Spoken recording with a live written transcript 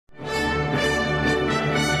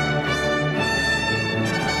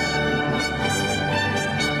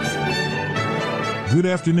good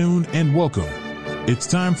afternoon, and welcome. It's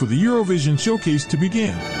time for the Eurovision Showcase to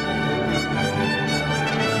begin. Good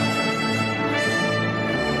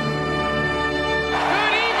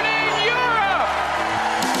evening, Europe!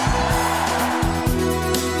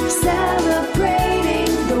 Celebrating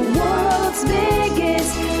the world's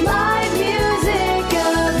biggest live music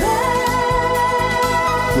event.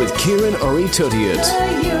 With Kieran Urry-Tuttiett.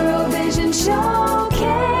 The Eurovision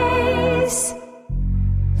Showcase.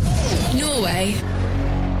 Norway.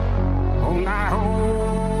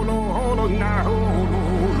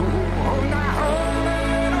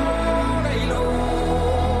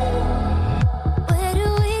 Where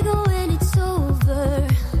do we go when it's over?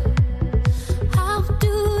 How do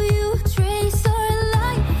you trace our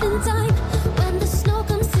life in time when the snow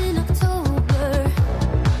comes in October?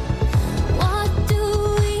 What do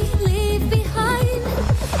we leave behind?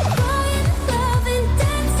 Crying, loving,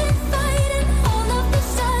 dancing, fighting, all of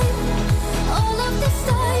this time.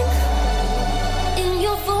 In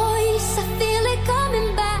your voice, I feel it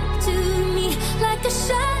coming back to me like a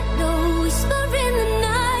shadow whisper in the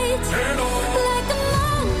night. Like a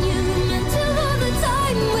monument to all the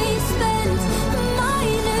time we spent, a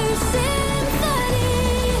minor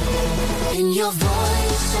symphony. In your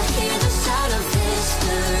voice, I hear the sound of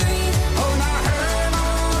history.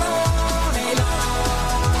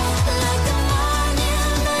 Like a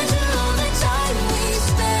monument to all the time we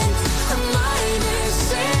spent, a minor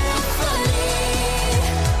symphony.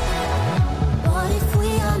 What if we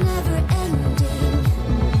are never ending?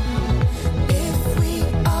 If we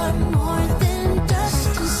are more than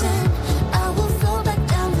dust and sand, I will flow back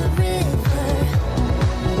down the river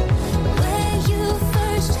where you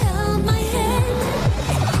first held my hand.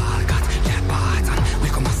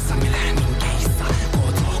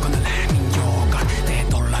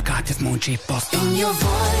 In your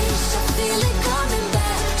voice, I feel it coming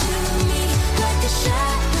back to me like a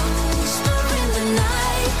shadow whisper in the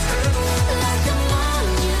night. Like a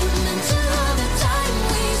monument to all the time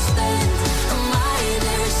we spent, a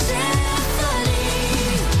minor symphony.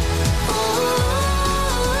 Oh,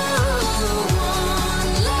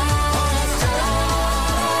 one last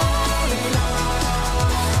time.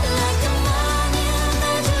 Like a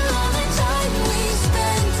monument to all the time we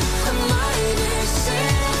spent, a minor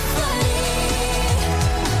symphony.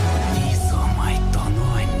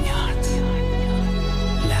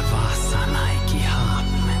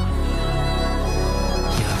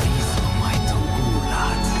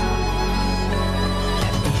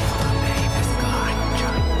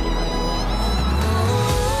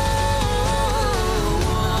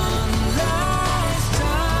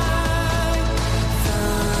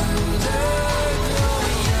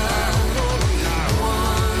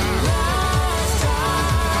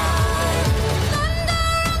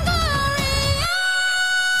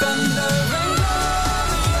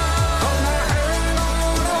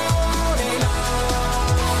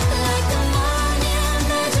 Like a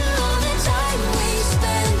monument to all the time we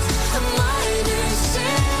spent, a minor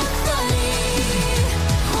symphony.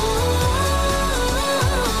 Oh,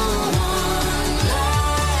 one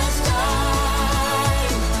last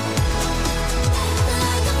time.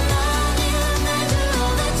 Like a monument to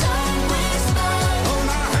all the time we spent.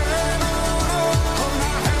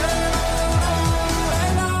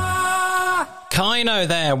 Kino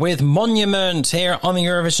there with Monument here on the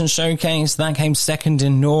Eurovision Showcase. That came second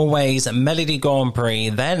in Norway's Melodi Grand Prix,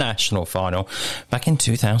 their national final, back in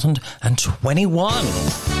 2021.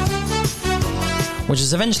 Which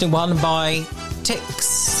is eventually won by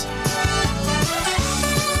Tix.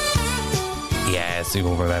 Yes, we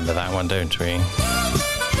all remember that one, don't we?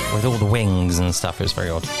 With all the wings and stuff, it was very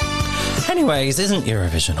odd. Anyways, isn't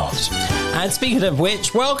Eurovision odd? And speaking of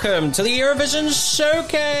which, welcome to the Eurovision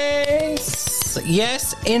Showcase!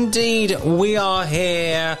 Yes, indeed, we are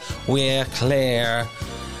here, we're clear,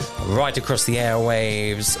 right across the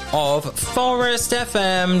airwaves of Forest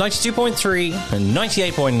FM 92.3 and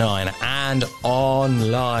 98.9 and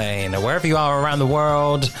online. Wherever you are around the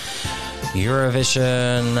world,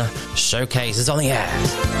 Eurovision Showcase is on the air.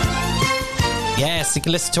 Yes, you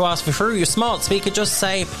can listen to us through your smart speaker. Just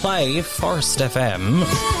say play Forest FM.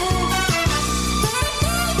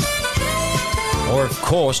 Or, of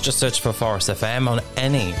course, just search for Forest FM on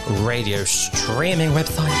any radio streaming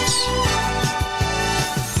website.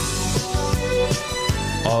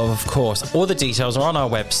 Of course, all the details are on our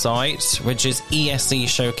website, which is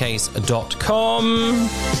escshowcase.com.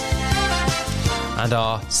 And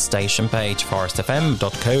our station page,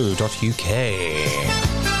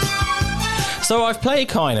 forestfm.co.uk. So I've played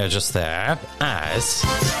Kino just there, as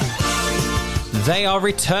they are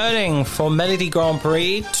returning for Melodi Grand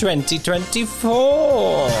Prix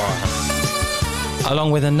 2024.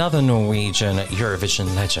 along with another Norwegian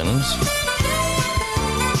Eurovision legend.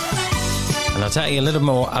 And I'll tell you a little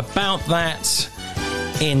more about that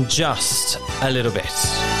in just a little bit.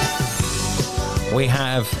 We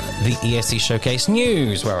have the ESC Showcase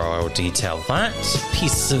News, where I will detail that.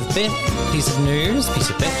 Piece of news.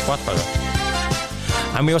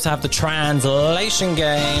 And we also have the translation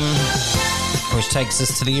game, which takes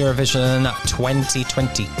us to the Eurovision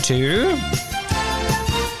 2022.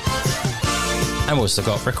 And we've also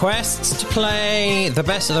got requests to play the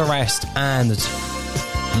best of the rest and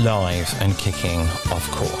live and kicking, of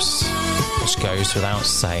course, which goes without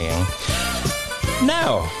saying.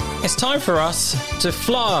 Now, it's time for us to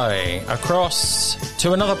fly across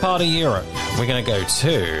to another part of Europe. We're going to go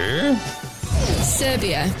to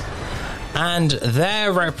Serbia. And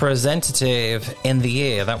their representative in the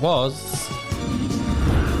year that was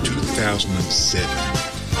 2007.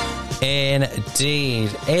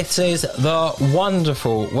 Indeed. It is the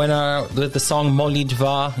wonderful winner with the song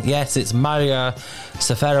Molitva. Yes, it's Maria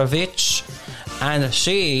Seferovic. And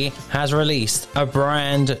she has released a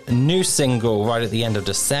brand new single right at the end of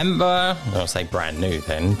December. I don't say brand new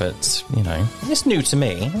then, but, you know, it's new to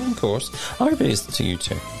me, of course. I hope it is to you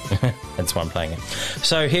too. That's why I'm playing it.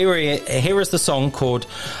 So here is the song called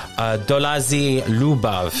Dolazi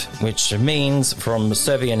Lubav, which means, from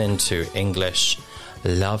Serbian into English,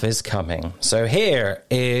 love is coming. So here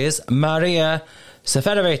is Maria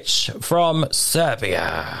Seferovic from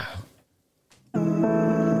Serbia.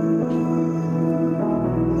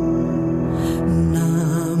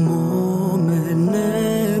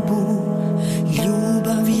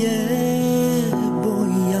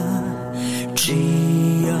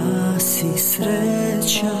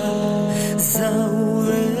 Sreća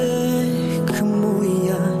zauvek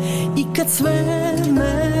moja I kad sve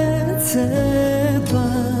me cepa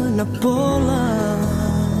na pola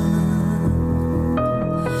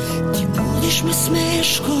Ti budiš me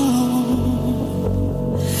smeško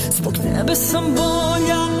Zbog tebe sam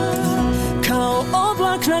bolja Kao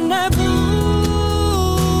oblak na nebu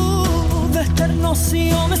Vetar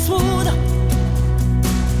nosio me svuda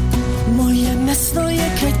Moje mesto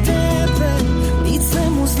je kraj tebe,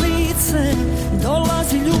 licem uz lice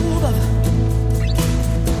dolazi ljubav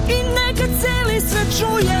I neka cijeli svet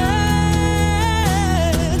čuje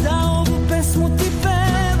da ovu pesmu ti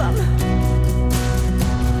pevam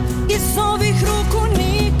Iz ovih ruku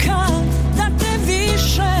nikad da te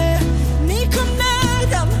više nikom ne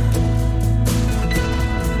dam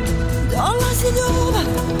Dolazi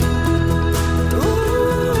ljubav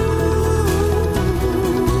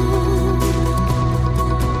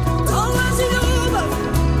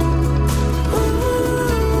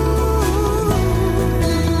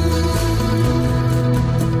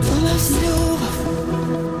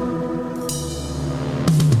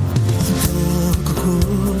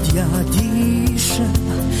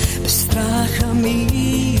straha mi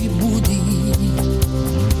budi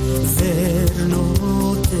Verno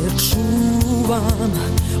te čuvam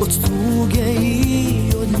Od tuge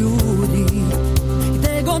I od ljudi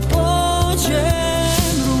Gde god pođem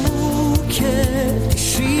ruke ti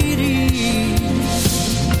širim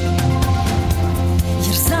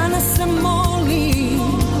Jer za nas se molim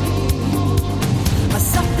A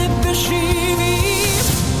za tebe živim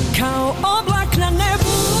Kao oblak na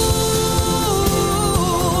nebu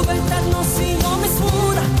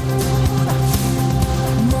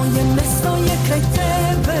Moje mesto je kraj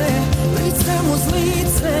tebe, licem uz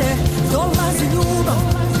lice dolazi ljubav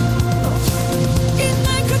I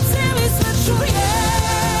neka cijeli svet čuje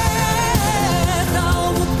da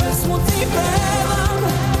ovu pesmu ti pevam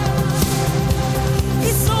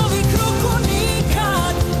Iz ovih ruku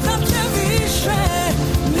nikad da te više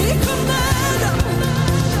nikom ne dam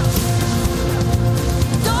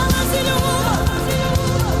Dolazi ljubav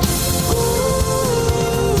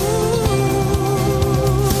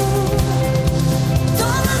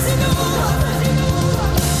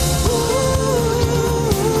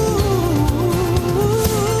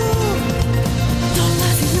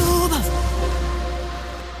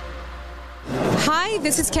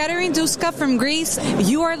This is Katerine Duska from Greece.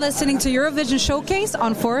 You are listening to Eurovision Showcase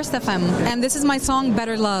on Forest FM. And this is my song,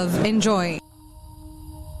 Better Love. Enjoy.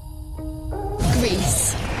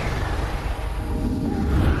 Greece.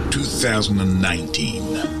 2019.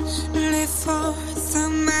 Live for the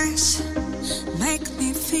mess. Make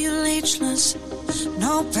me feel ageless.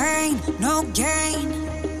 No pain, no gain.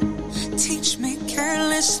 Teach me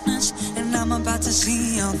carelessness. And I'm about to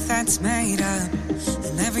see all that's made up.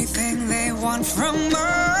 And everything they want from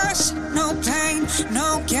us. No pain,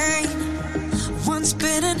 no gain. Once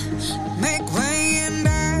bitten, make way and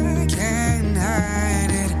I can't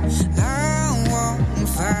hide it. I won't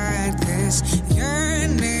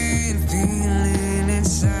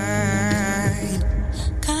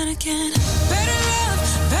get better love,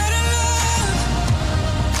 better love.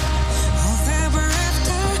 All that we're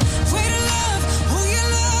after, way to love who you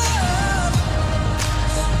love.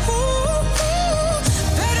 Ooh,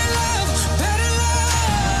 better love, better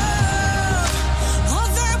love. All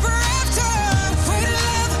that we're after, way to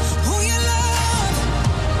love who you love.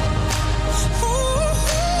 Ooh.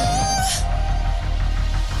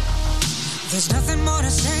 There's nothing more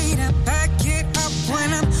to say to back it up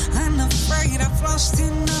when I'm unafraid I've lost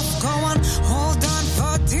enough. Go on, hold on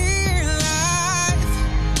for dear life.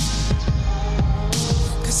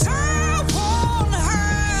 'Cause I won't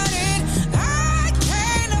hide it. I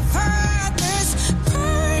can't avoid this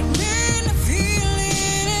burning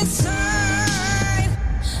feeling inside.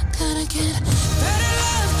 Gotta get better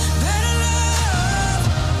love, better love.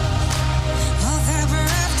 All that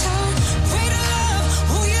we're after, way to love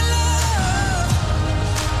who you love.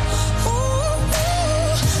 Ooh,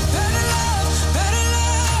 better love, better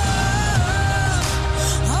love.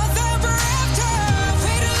 All that we're after,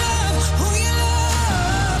 way to love who you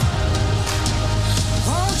love.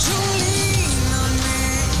 Won't you lean on me?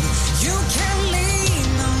 You can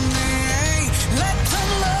lean on me. Let them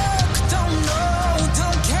look, don't know,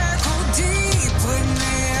 don't care. Go deep with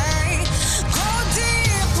me. Go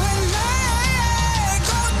deep with me.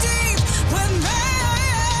 Go deep with me.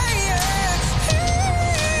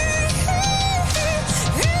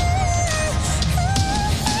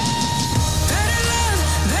 Better love,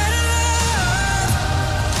 better love.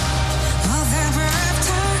 All that we're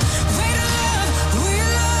after, way to love who you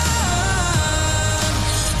love.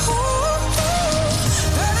 Ooh,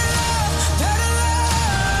 better love, better love.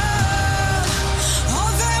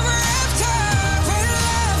 All that we're after, way to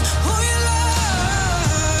love who you love.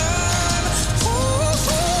 Ooh,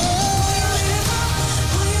 who you waiting for?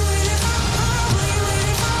 Who you waiting for? Who you waiting for? Who you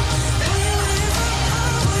waiting for?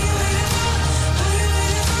 Who you waiting for? Who you waiting for? Who you waiting for? Who you waiting for? Who you waiting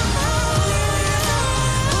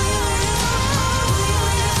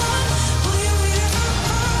for? Who you waiting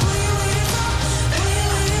for? Who you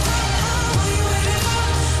waiting for? Who you waiting for?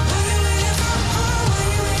 Who you waiting for? Who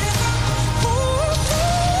you waiting for?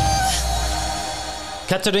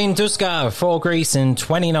 Katarzyna Tuska for Greece in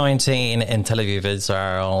 2019 in Tel Aviv,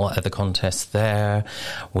 Israel, at the contest there,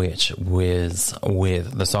 which was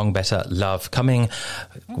with the song Better Love, coming,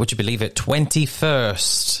 would you believe it,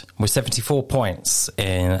 21st with 74 points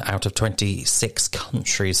out of 26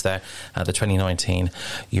 countries there at the 2019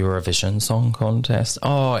 Eurovision Song Contest.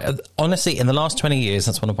 Oh, honestly, in the last 20 years,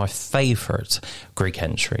 that's one of my favourite Greek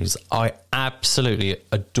entries. I absolutely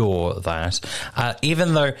adore that.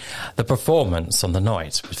 Even though the performance on the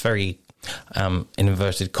night was very, in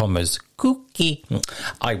inverted commas, kooky,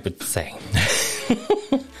 I would say.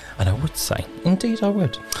 And I would say, indeed I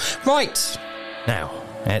would. Right, now,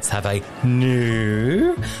 let's have a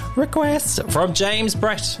new request from James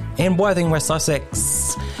Brett in Worthing, West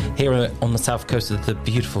Sussex, here on the south coast of the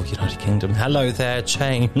beautiful United Kingdom. Hello there,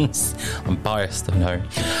 James. I'm biased, I know.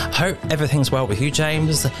 Hope everything's well with you,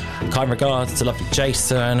 James. Kind regards to lovely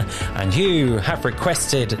Jason. And you have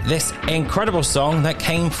requested this incredible song that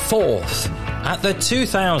came fourth at the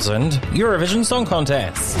 2000 Eurovision Song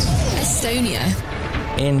Contest. Estonia.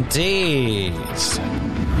 Indeed.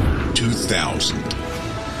 2000.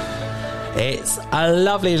 It's a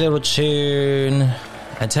lovely little tune.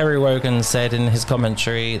 And Terry Wogan said in his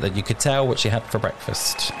commentary that you could tell what she had for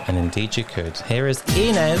breakfast. And indeed you could. Here is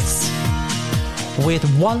Inez with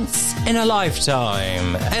Once in a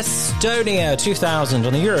Lifetime. Estonia 2000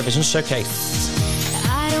 on the Eurovision Showcase.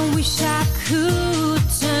 I don't wish I could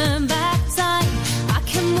turn back time. I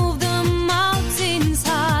can move the mountains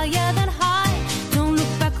higher than high. Don't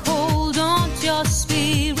look back, hold on to your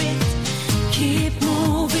spirit. Keep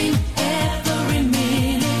moving every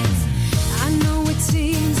minute. I know it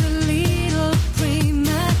seems a little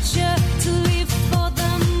premature to live for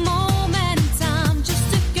the moment. I'm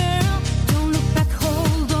just a girl. Don't look back,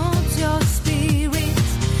 hold on to your spirit.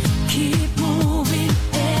 Keep moving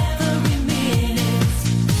every minute.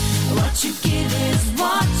 What you give it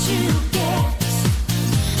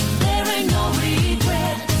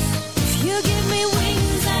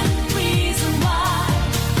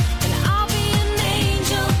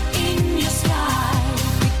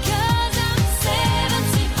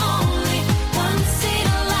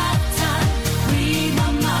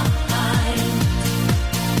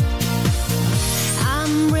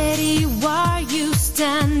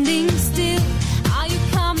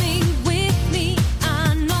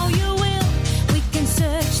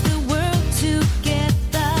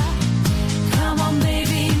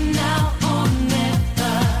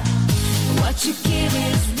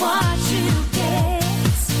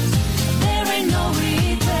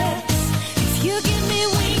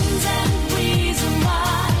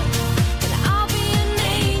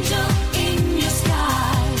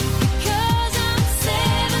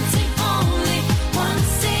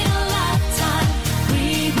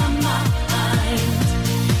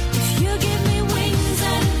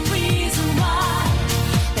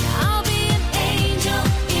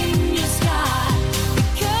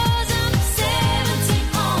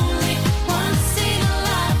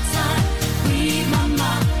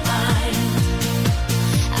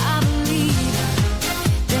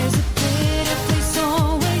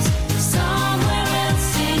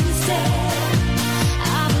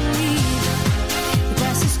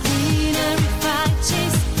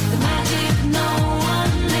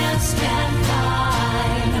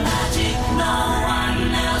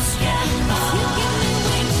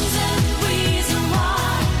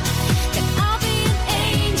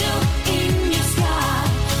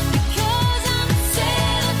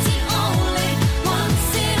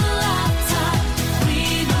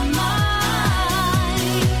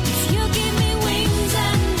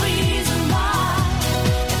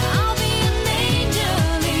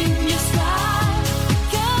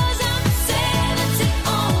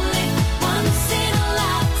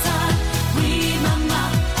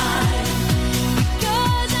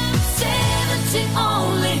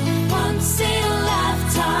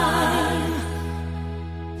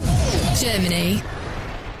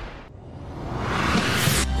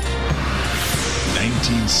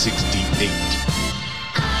 1968.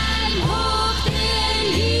 Ein Hoch der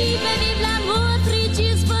Liebe, vive l'amour,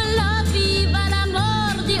 Tricis for love, viva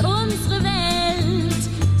l'amor, die unsere Welt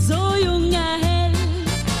so jung erhält.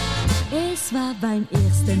 Es war beim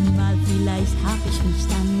ersten Mal, vielleicht hab ich mich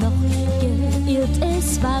dann noch geirrt.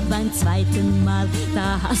 Es war beim zweiten Mal,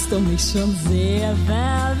 da hast du mich schon sehr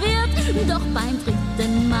verwirrt. Doch beim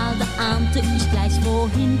dritten Mal, da ahnte ich gleich,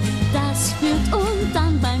 wohin das führt. Und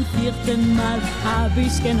dann beim vierten Mal hab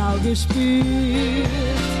ich's genau gespürt.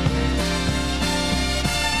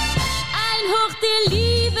 Ein Hoch der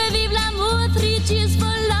Liebe, vive l'amour, Tricis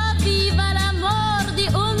for love, viva l'amor, die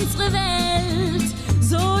unsere Welt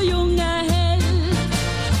so jung erhält.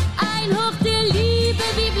 Ein Hoch der Liebe,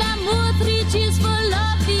 vive l'amour, Tricis for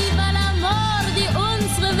love, viva l'amor, die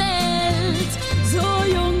unsere Welt so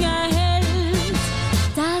jung erhält.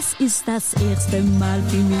 Das ist das erste Mal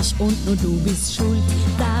für mich und nur du bist schuld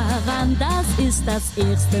daran. Das ist das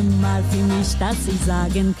erste Mal für mich, dass ich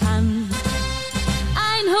sagen kann.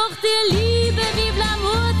 Ein Hoch der Liebe, vive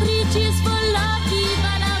l'amour, Tricis for love,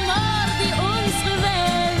 viva l'amor, die unsere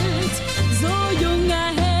Welt so jung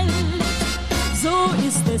erhält. So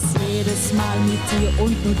ist es jedes Mal mit dir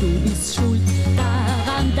und nur du bist schuld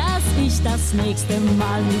daran, dass ich das nächste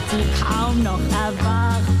Mal mit dir kaum noch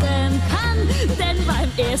erwarten kann. Denn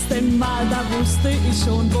beim ersten Mal, da wusste ich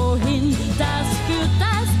schon, wohin das führt,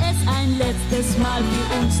 dass es ein letztes Mal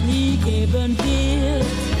für uns nie geben wird.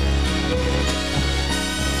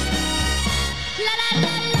 La la la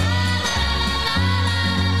la.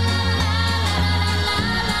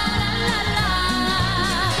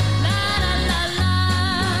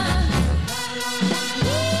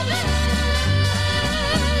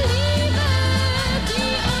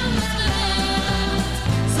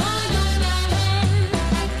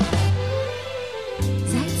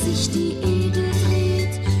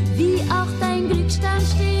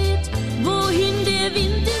 Wohin der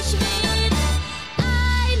Wind dich weht,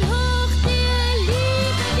 ein Hoch der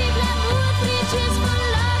Liebe, vive l'amour, Tricis for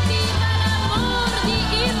love, viva l'amor, die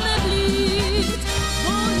immer blüht,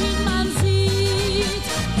 wohin man sieht,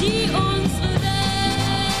 die unsere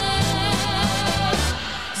Welt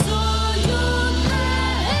so jung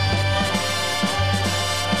erhält.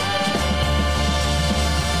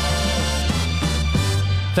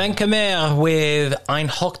 Venkamir with Ein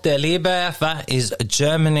Hoch der Liebe. That is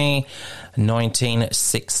Germany,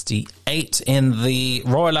 1968, in the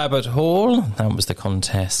Royal Albert Hall. That was the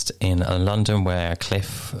contest in London where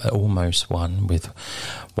Cliff almost won with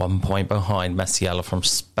 1 point behind Maciela from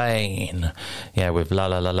Spain. Yeah, with la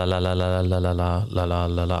la la la la la la la la la la la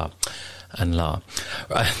la la and la.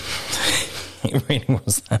 It really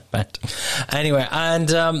was that bad. Anyway, and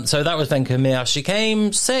so that was Venkamir. She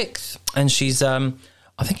came sixth, and she's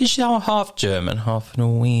I think she's half German, half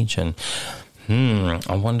Norwegian.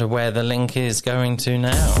 I wonder where the link is going to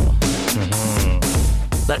now.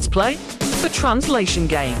 Let's play the translation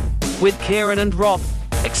game with Kieran and Rob,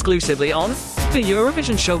 exclusively on the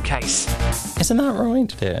Eurovision Showcase. Isn't that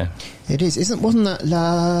right, dear? It is. Wasn't that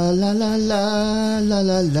la la la la la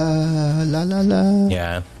la la la la la?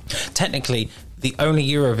 Yeah. Technically, the only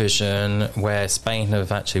Eurovision where Spain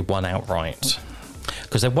have actually won outright.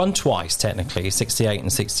 Because they won twice, technically, 68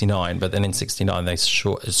 and 69, but then in 69 they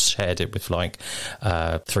shared it with like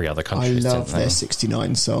 3 other countries. I love their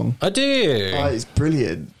 69 song. I do. Oh, it's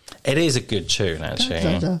brilliant. It is a good tune, actually.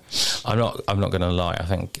 Da, da, da. I'm not going to lie.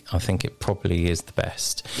 I think it probably is the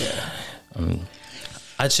best. Yeah.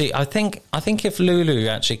 Actually, I think if Lulu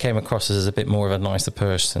actually came across as a bit more of a nicer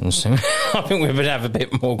person, I think we would have a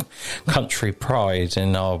bit more country pride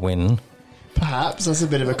in our win. Perhaps that's a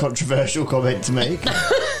bit of a controversial comment to make.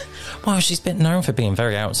 Well, she's been known for being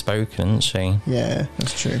very outspoken, isn't she? Yeah,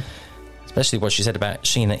 that's true. Especially what she said about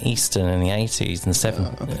Sheena Easton in the 80s and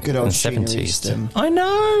 70s. Good old Sheena Easton. I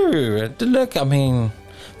know. Look, I mean,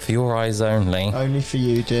 for your eyes only. Only for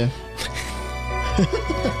you, dear.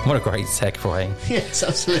 What a great segue. Yes,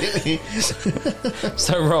 absolutely.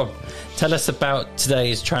 So, Rob, tell us about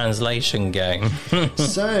today's translation game.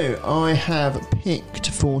 So, I have picked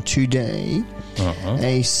for today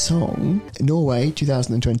a song, Norway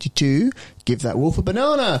 2022, Give That Wolf a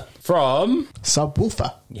Banana. From?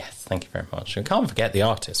 Subwoofer. Yes, thank you very much. You can't forget the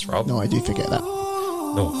artist, Rob. No, I do forget that.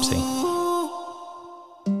 Oopsie.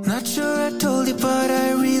 Not sure I told you, but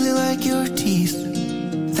I really like your teeth.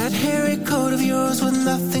 That hairy coat of yours with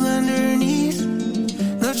nothing underneath.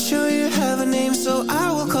 Not sure you have a name, so I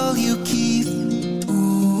will call you Keith.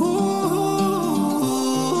 Ooh.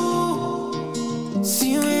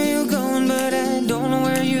 See where you're going, but I don't know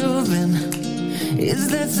where you've been. Is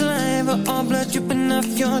that saliva or blood dripping off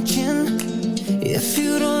your chin? If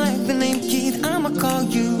you don't like the name Keith, I'ma call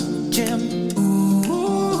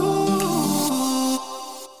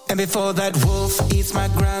before that wolf eats my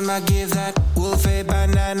grandma, give that wolf a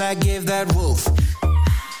banana, give that wolf.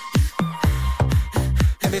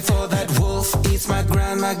 And before that wolf eats my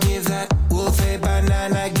grandma, give that wolf a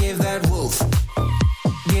banana, give that wolf.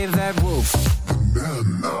 Give that wolf.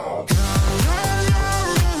 Banana.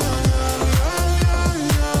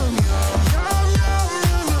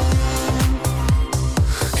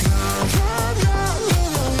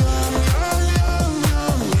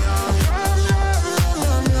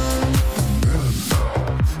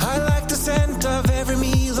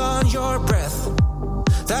 Your breath,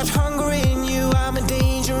 that hunger in you, I'm in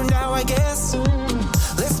danger now, I guess.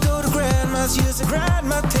 Let's go to grandma's, use a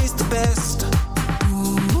grandma, taste the best.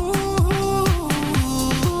 Ooh.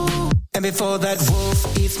 And before that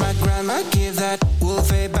wolf eats my grandma, give that wolf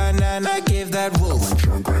a banana, give that wolf.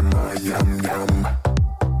 Grandma, yum, yum.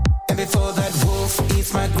 And before that wolf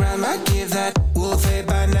eats my grandma, give that wolf a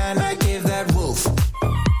banana, give that wolf.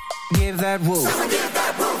 Give that wolf. Someone give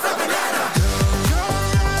that wolf a banana.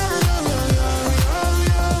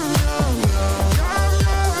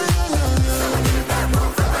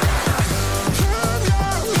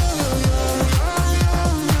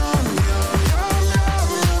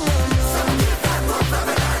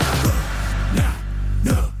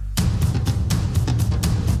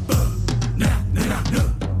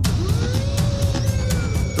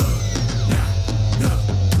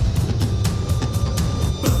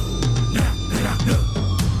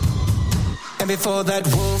 Before that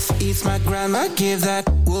wolf eats my grandma, give that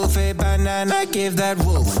wolf a banana, give that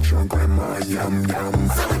wolf. Grandma, yum, yum.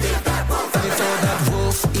 Give that wolf. Before that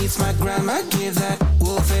wolf eats my grandma, give that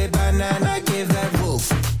wolf a banana, give that wolf.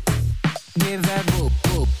 Give that wolf,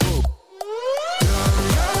 wolf, wolf.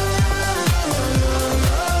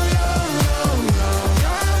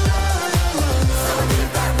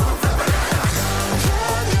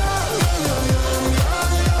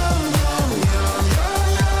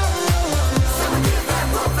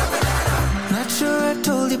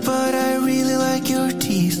 But I really like your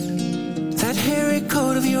teeth. That hairy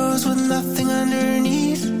coat of yours with nothing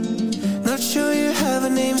underneath. Not sure you have a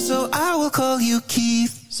name, so I will call you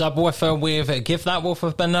Keith. Subwoofer with Give That Wolf a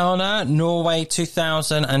Banana, Norway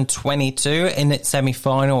 2022. In its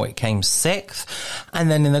semi-final, it came 6th. And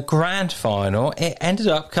then in the grand final, it ended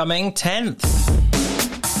up coming 10th.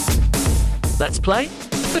 Let's play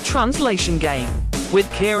the translation game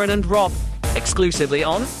with Kieran and Rob, exclusively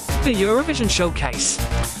on the Eurovision Showcase.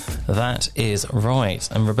 That is right.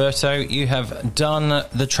 And Roberto, you have done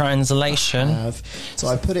the translation. I have. So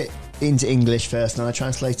I put it into English first, and I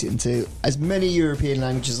translate it into as many European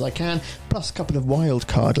languages as I can, plus a couple of wild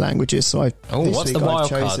card languages. So what's the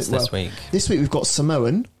wild cards this week? This week we've got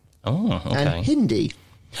Samoan and Hindi.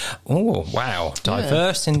 Oh, wow.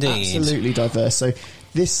 Diverse indeed. Absolutely diverse. So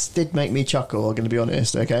this did make me chuckle, I'm going to be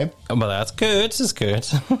honest, okay? Oh, well, that's good. That's good.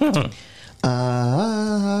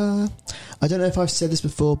 I don't know if I've said this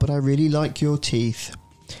before, but I really like your teeth.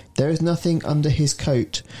 There is nothing under his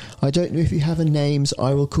coat. I don't know if you have a name, so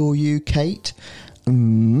I will call you Kate. You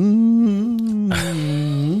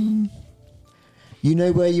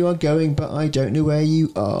know where you are going, but I don't know where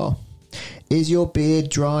you are. Is your beard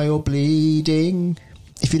dry or bleeding?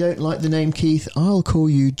 If you don't like the name Keith, I'll call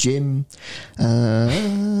you Jim.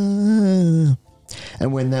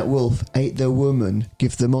 And when that wolf ate the woman,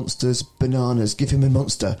 give the monsters bananas, give him a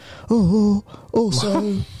monster. Oh,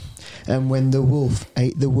 also. And when the wolf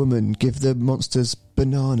ate the woman, give the monsters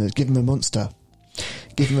bananas, give him a monster.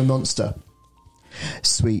 Give him a monster.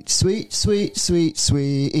 Sweet, sweet, sweet, sweet,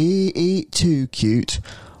 sweet, too cute.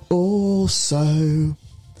 Also.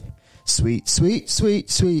 Sweet, sweet, sweet,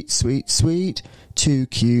 sweet, sweet, sweet, too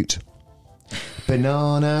cute.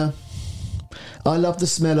 Banana. I love the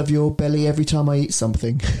smell of your belly every time I eat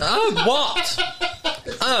something. Oh, what?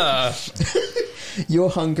 Your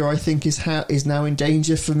hunger, I think, is now in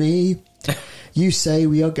danger for me. You say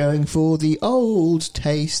we are going for the old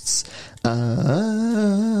tastes. And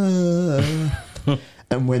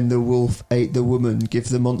when the wolf ate the woman, give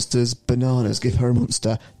the monsters bananas, give her a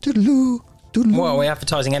monster. Doodaloo, doodaloo. Well, we're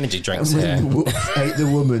advertising energy drinks and here. When the wolf ate the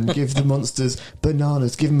woman, give the monsters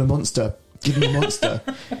bananas, give him a monster. Give him a monster.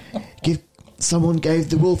 Someone gave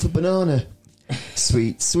the wolf a banana.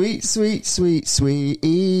 Sweet, sweet, sweet, sweet,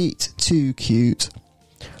 sweet, too cute.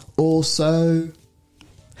 Also,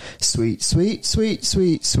 sweet, sweet, sweet,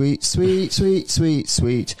 sweet, sweet, sweet, sweet, sweet,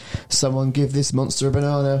 sweet. Someone give this monster a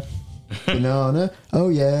banana. Banana, oh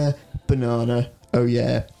yeah. Banana, oh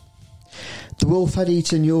yeah. The wolf had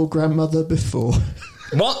eaten your grandmother before.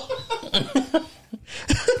 What?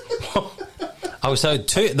 Oh, so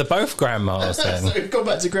they're both grandmas then. So we've gone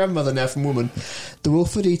back to grandmother now from woman. The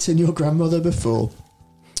wolf had eaten your grandmother before.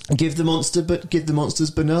 Give the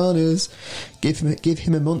monsters bananas. Give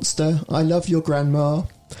him a monster. I love your grandma.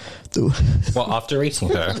 What, after eating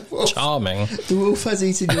her? Charming. The wolf has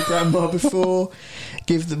eaten your grandma before.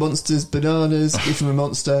 Give the monsters bananas. Give him a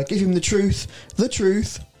monster. Give him the truth. The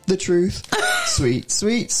truth. The truth. Sweet,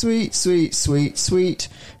 sweet, sweet, sweet, sweet, sweet.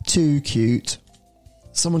 Too cute.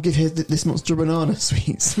 Someone give this monster a banana.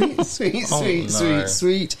 Sweet, sweet, sweet, Oh, sweet, no. sweet,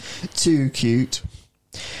 sweet. Too cute.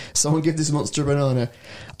 Someone give this monster a banana.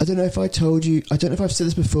 I don't know if I told you, I don't know if I've said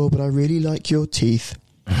this before, but I really like your teeth.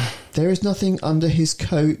 There is nothing under his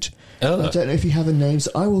coat. Ugh. I don't know if you have a name, so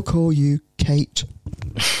I will call you Kate.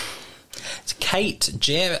 It's Kate,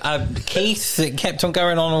 Jim, Keith. It kept on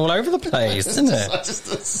going on all over the place, didn't it?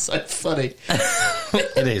 That's so funny.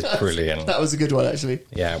 It is brilliant. That was a good one, actually.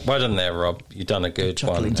 Yeah, well done there, Rob. You've done a good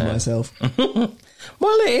Chuckling one to there. myself.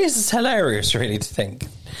 Well, it is hilarious, really, to think.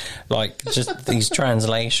 Like, just these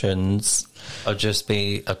translations are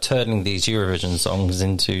turning these Eurovision songs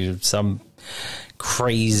into some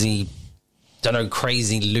crazy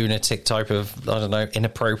lunatic type of,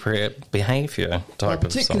 inappropriate behaviour type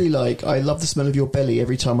of song. Particularly like, I love the smell of your belly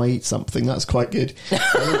every time I eat something. That's quite good.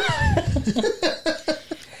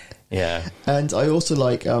 Yeah. And I also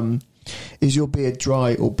like, is your beard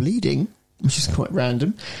dry or bleeding? Which is quite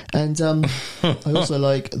random. And I also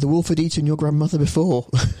like, the wolf had eaten your grandmother before.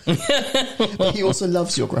 But he also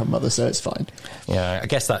loves your grandmother, so it's fine. Yeah, I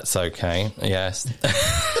guess that's okay. Yes.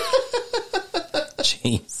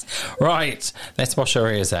 Jeez. Right, let's wash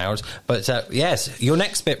our ears out. But yes, your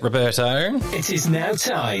next bit, Roberto. It is now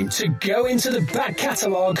time to go into the back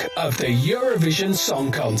catalogue of the Eurovision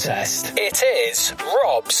Song Contest. It is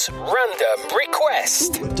Rob's Random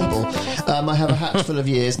Request. Double. I have a hat full of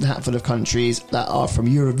years and a hat full of countries that are from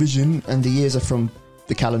Eurovision, and the years are from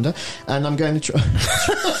the calendar, and I'm going to try...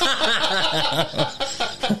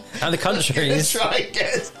 And the countries. Try and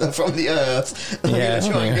get from the earth. I'm going to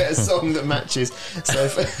try and get a song that matches. So,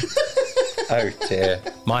 oh dear,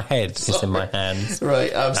 my head is in my hands.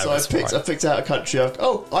 Right. So I picked out a country.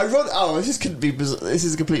 This couldn't be. This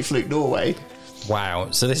is a complete fluke. Norway.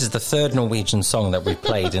 Wow. So this is the third Norwegian song that we've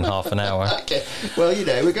played in half an hour. Okay. Well,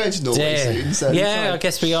 we're going to Norway soon. So I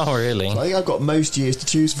guess we are really. I think I've got most years to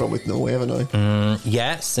choose from with Norway, haven't I?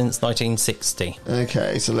 Yes, since 1960.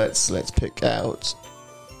 Okay, so let's pick out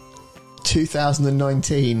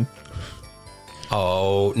 2019.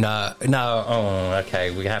 Oh no! Oh,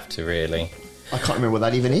 okay. We have to really. I can't remember what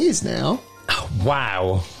that even is now. Oh,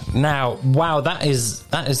 wow! That is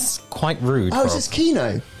quite rude. Oh, is this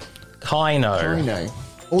Kino? Kino.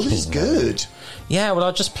 Oh, this is good. Yeah, well,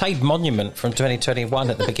 I just played Monument from 2021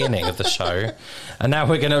 at the beginning of the show, and now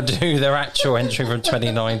we're going to do their actual entry from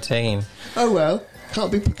 2019. Oh well,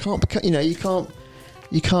 can't be. You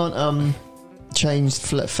can't change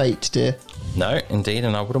fate, dear. No, indeed,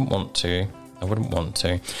 and I wouldn't want to.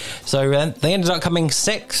 So they ended up coming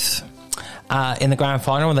sixth in the grand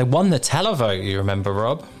final, and they won the televote. You remember,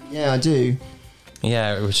 Rob? Yeah, I do.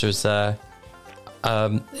 Yeah, which was a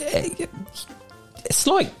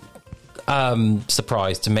slight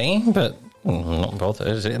surprise to me, but I'm not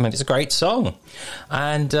bothered. I mean, it's a great song,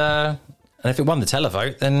 and if it won the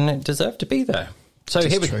televote, then it deserved to be there. So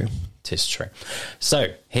here we go. Tis true. So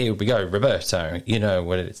here we go, Roberto. You know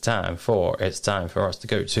what it's time for. It's time for us to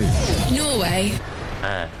go to Norway.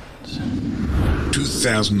 And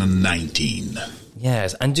 2019.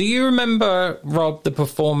 Yes, and do you remember, Rob, the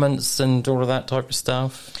performance and all of that type of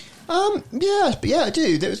stuff? Yeah, I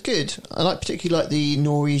do. That was good. I particularly like the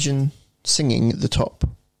Norwegian singing at the top.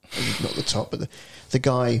 Not the top, but the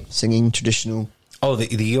guy singing traditional. Oh, the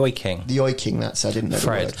yoiking. The yoiking, I didn't know.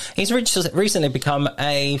 Fred. He's recently become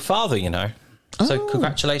a father, you know. So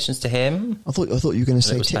congratulations to him. I thought you were going to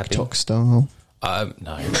say TikTok style.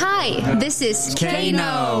 No. Hi, this is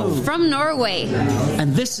Kano from Norway.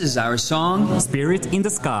 And this is our song, Spirit in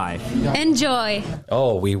the Sky. Enjoy.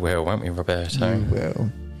 Oh, we will, won't we, Roberto? We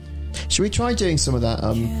will. Should we try doing some of that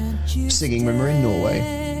singing when we're in Norway?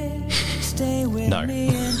 No.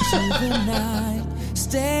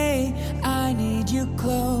 Stay, I need you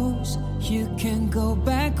close. You can go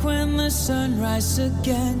back when the sun rises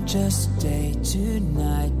again. Just stay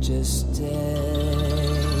tonight, just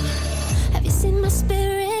stay. Have you seen my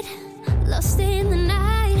spirit lost in the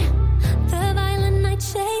night? The violent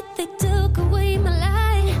nightshade, they took away my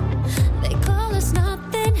light. They call us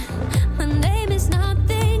nothing, my name is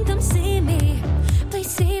nothing. Come see me, please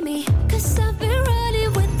see me, 'cause I've been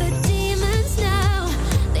running with the demons now.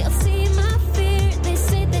 They'll see my fear, they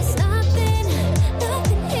say there's nothing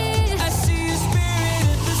here. I see your spirit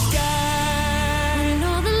in the sky. When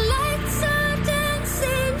all the lights are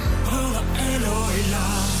dancing,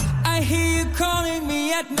 I hear you calling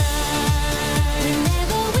me at night.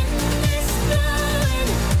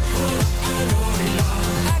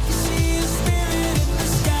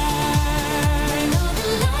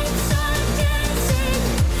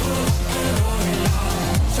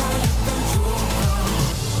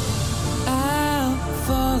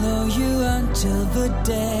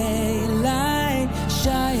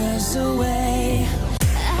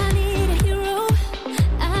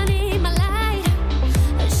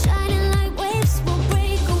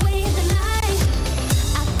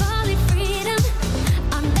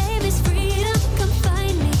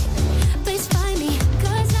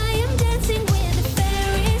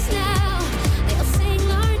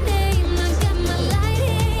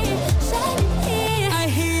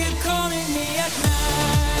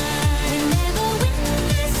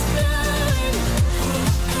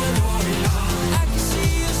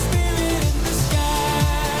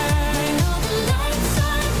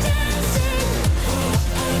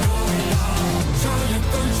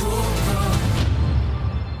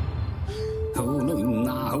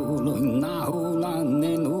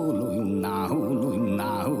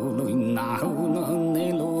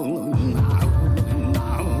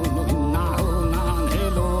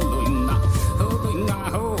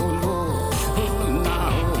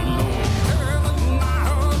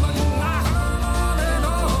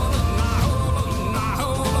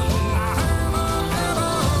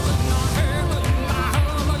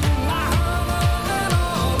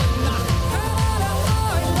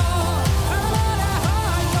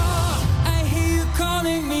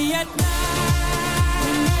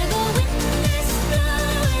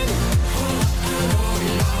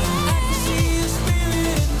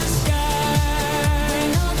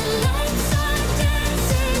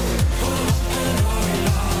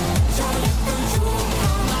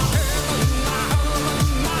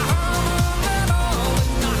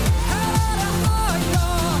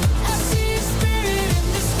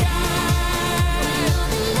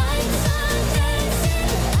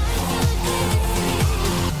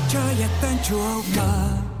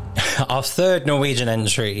 our third Norwegian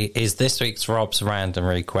entry is this week's Rob's Random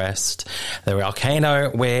Request. The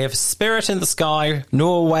Volcano with Spirit in the Sky,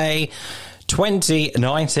 Norway,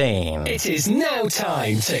 2019. It is now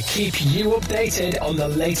time to keep you updated on the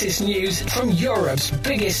latest news from Europe's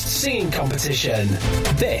biggest singing competition.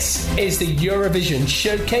 This is the Eurovision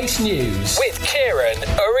Showcase News with Kieran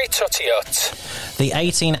Uritotiot. The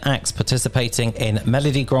 18 acts participating in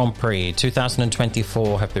Melodi Grand Prix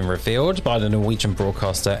 2024 have been revealed by the Norwegian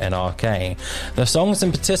broadcaster NRK. The songs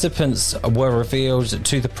and participants were revealed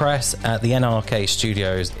to the press at the NRK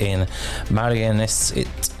studios in Marienlyst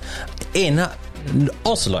in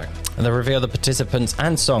Oslo. The reveal of the participants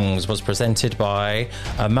and songs was presented by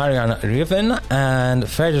Marianne Riven and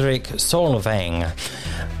Fredrik Solvang.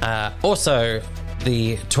 Also,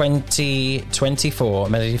 the 2024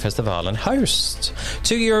 Melody Festival and host.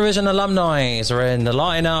 2 Eurovision alumni are in the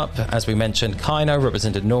lineup. As we mentioned, Kaino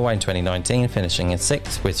represented Norway in 2019, finishing in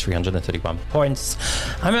 6th with 331 points.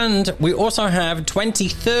 And we also have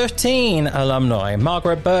 2013 alumni,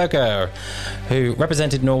 Margaret Berger, who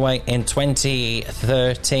represented Norway in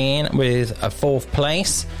 2013 with a 4th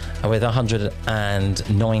place with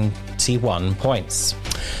 191 points.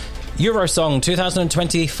 Eurosong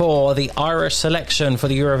 2024, the Irish selection for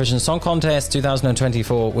the Eurovision Song Contest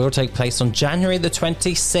 2024 will take place on January the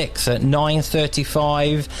 26th at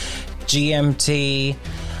 9:35 GMT.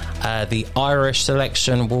 The Irish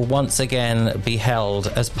selection will once again be held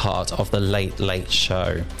as part of the Late Late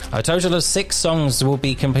Show. A total of 6 songs will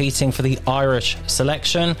be competing for the Irish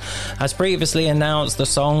selection. As previously announced, the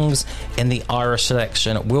songs in the Irish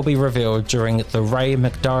selection will be revealed during the Ray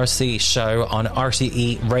McDarcy show on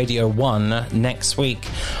RTE Radio 1 next week.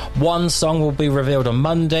 1 song will be revealed on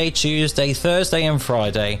Monday, Tuesday, Thursday and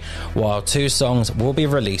Friday, while 2 songs will be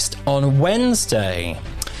released on Wednesday.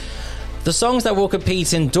 The songs that will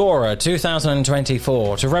compete in Dora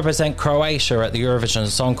 2024 to represent Croatia at the Eurovision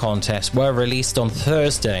Song Contest were released on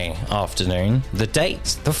Thursday afternoon. The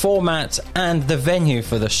date, the format and the venue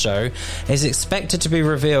for the show is expected to be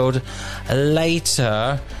revealed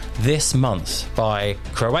later this month by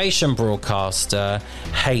Croatian broadcaster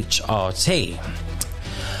HRT.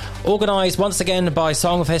 Organised once again by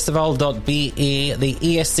songfestival.be, the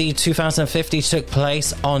ESC 2050 took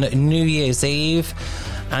place on New Year's Eve.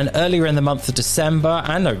 And earlier in the month of December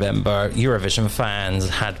and November, Eurovision fans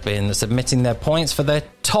had been submitting their points for their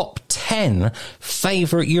top 10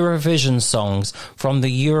 favourite Eurovision songs from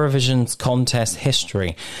the Eurovision contest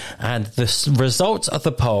history. And the results of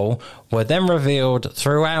the poll were then revealed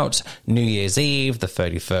throughout New Year's Eve, the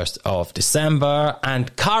 31st of December,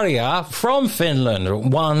 and Karja from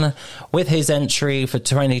Finland won with his entry for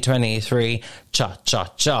 2023, Cha Cha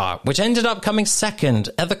Cha, which ended up coming second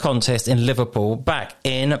at the contest in Liverpool back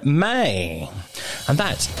in May. And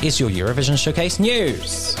that is your Eurovision Showcase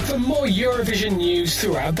News. For more Eurovision news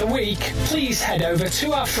throughout the week, please head over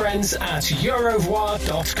to our friends at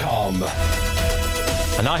eurovoix.com.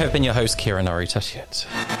 And I have been your host, Kieran Uritotiot.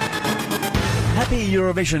 Happy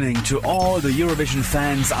Eurovisioning to all the Eurovision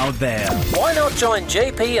fans out there. Why not join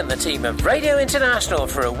JP and the team of Radio International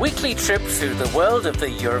for a weekly trip through the world of the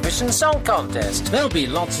Eurovision Song Contest? There'll be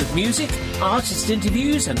lots of music, artist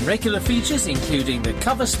interviews and regular features including the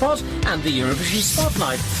cover spot and the Eurovision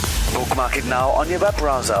Spotlight. Bookmark it now on your web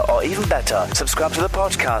browser, or even better, subscribe to the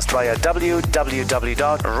podcast via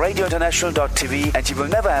www.radiointernational.tv and you will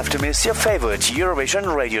never have to miss your favorite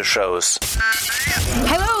Eurovision radio shows.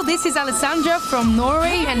 Hello, this is Alessandra from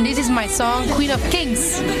Norway and this is my song Queen of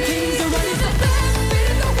Kings.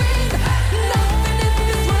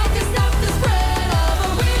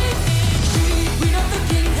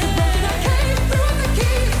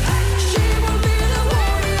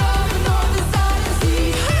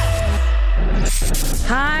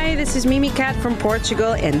 Hi, this is Mimi Cat from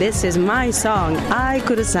Portugal, and this is my song, Ai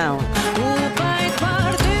Coração.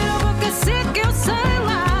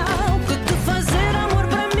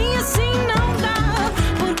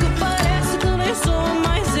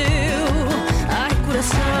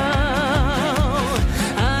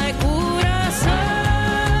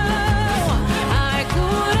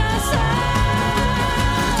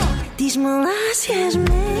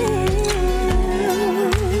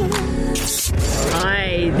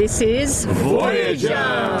 Hi, this is Voyager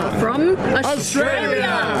from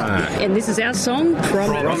Australia. And this is our song,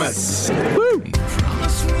 Promise. Woo!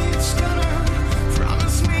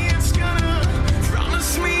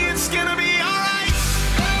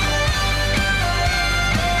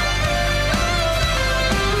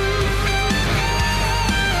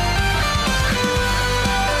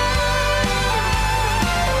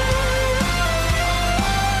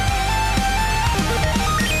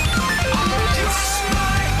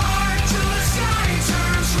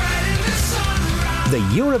 The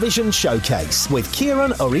Eurovision Showcase with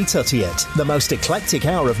Kieran Uritutiat, the most eclectic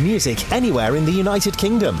hour of music anywhere in the United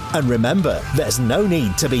Kingdom. And remember, there's no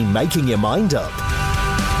need to be making your mind up.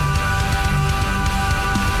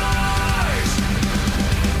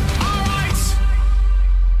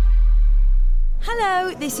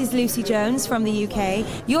 Hello, this is Lucy Jones from the UK.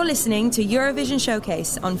 You're listening to Eurovision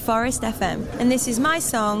Showcase on Forest FM, and this is my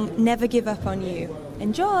song, Never Give Up on You.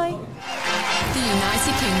 Enjoy! The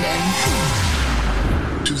United Kingdom.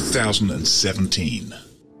 2017.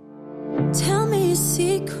 Tell me your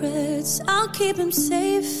secrets, I'll keep them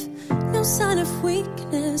safe. No sign of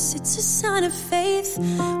weakness, it's a sign of faith.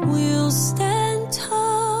 We'll stand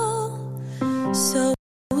tall, so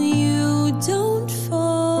you don't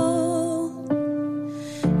fall.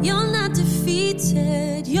 You're not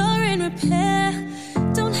defeated, you're in repair.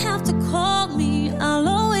 Don't have to call me, I'll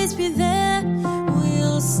always be there.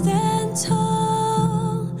 We'll stand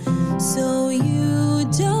tall, so you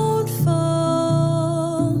don't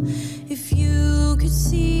fall. If you could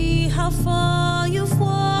see how far you've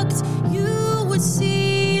walked, you would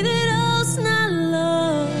see that all's not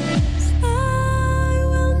lost. I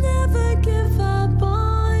will never give up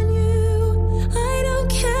on you. I don't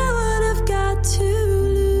care what I've got to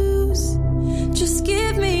lose. Just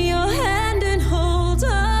give me your hand and hold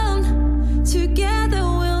on. Together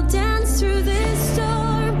we'll dance through this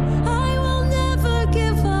storm. I will never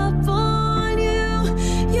give up on you.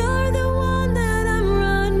 You're the one that I'm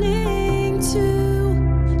running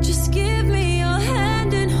to. Just give me your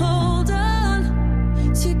hand and hold on.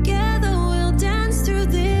 Together we'll dance through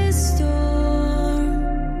this storm.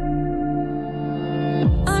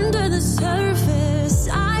 Under the surface,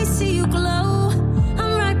 I see you glow.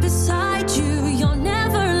 I'm right beside you, you're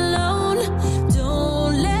never alone.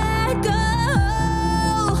 Don't let go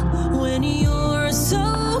when you're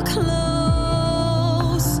so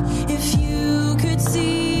close. If you could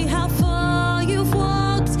see how far you've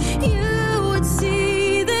walked, you would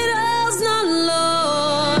see that all's not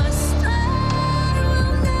lost. I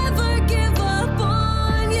will never give up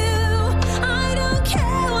on you. I don't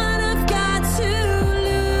care what I've got to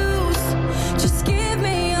lose. Just give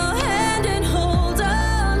me your hand and hold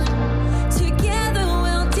on. Together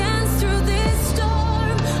we'll dance through this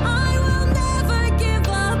storm. I will never give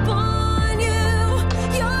up on you.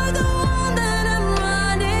 You're the one that I'm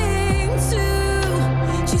running to.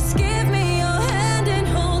 Just give me your hand and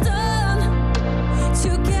hold on.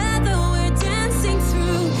 Together we're dancing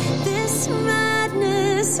through this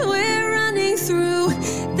madness. We're running through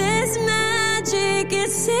this magic.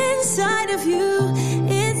 It's inside of you.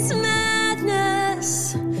 It's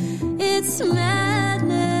madness. It's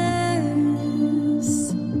madness.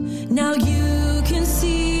 Now you can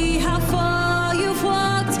see how far you've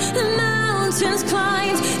walked. The mountains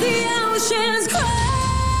climbed, the oceans crossed.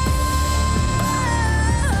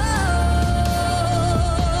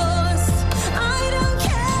 I don't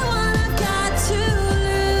care what I've got to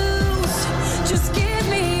lose. Just give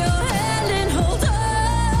me your hand and hold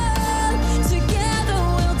on. Together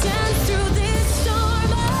we'll dance through this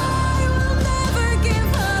storm. I will never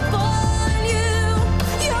give up on you.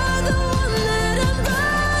 You're the one that I'm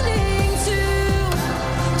running to.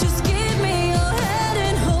 Just give me your hand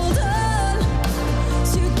and hold on.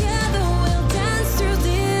 Together we'll dance through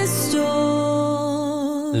this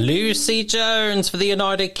storm. Lucy Jones for the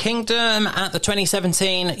United Kingdom at the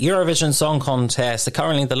 2017 Eurovision Song Contest.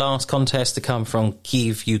 Currently the last contest to come from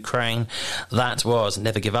Kyiv, Ukraine. That was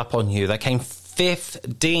Never Give Up on You. That came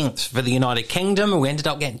 15th for the United Kingdom. We ended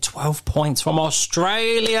up getting 12 points from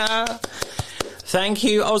Australia. Thank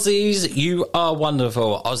you, Aussies. You are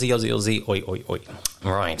wonderful. Aussie, Aussie, Aussie. Oi, oi, oi.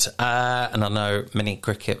 Right. And I know many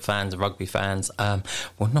cricket fans and rugby fans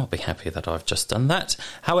will not be happy that I've just done that.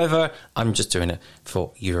 However, I'm just doing it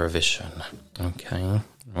for Eurovision. Okay.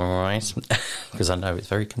 All right. Because I know it's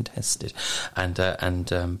very contested and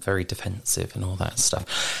very defensive and all that stuff.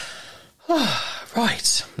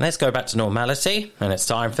 Right. Let's go back to normality. And it's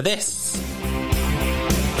time for this.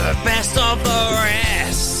 The best of the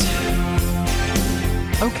rest.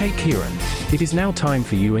 OK, Kieran, it is now time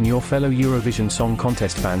for you and your fellow Eurovision Song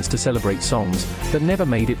Contest fans to celebrate songs that never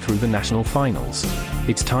made it through the national finals.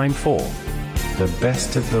 It's time for the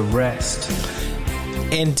best of the rest.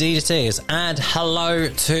 Indeed it is. And hello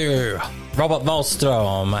to Robert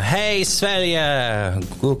Malmström. Hey, Sverige.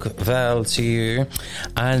 Good well to you.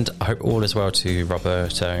 And I hope all is well to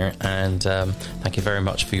Roberto. And thank you very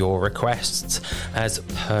much for your requests, as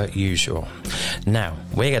per usual. Now,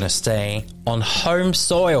 we're going to stay on home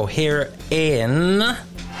soil here in the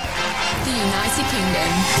United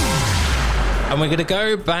Kingdom. And we're going to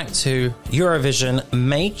go back to Eurovision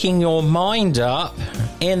Making Your Mind Up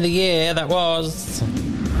in the year that was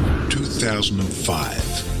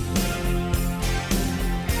 2005.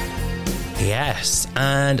 Yes,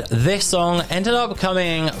 and this song ended up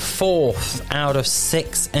coming 4th out of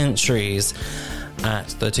 6 entries at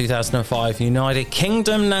the 2005 United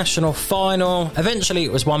Kingdom National Final. Eventually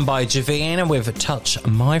it was won by Javine with Touch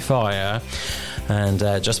My Fire, and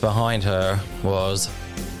just behind her was,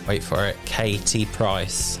 wait for it, Katie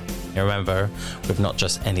Price. You remember, with Not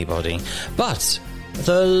Just Anybody. But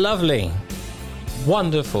the lovely,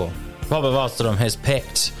 wonderful Robert Wallström has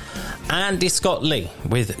picked Andy Scott Lee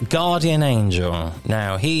with Guardian Angel.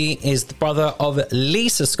 Now, he is the brother of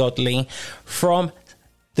Lisa Scott Lee from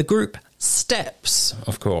the group Steps,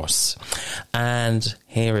 of course. And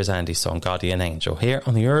here is Andy's song, Guardian Angel, here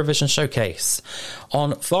on the Eurovision Showcase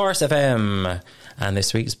on Forest FM. And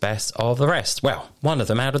this week's Best of the Rest. Well, one of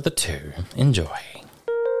them out of the two. Enjoy.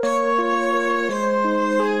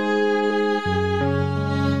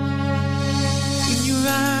 In your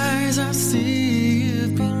eyes I see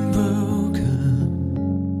you've been broken,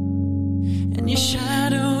 and your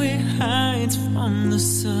shadow it hides from the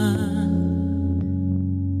sun.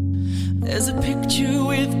 There's a picture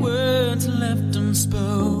with words left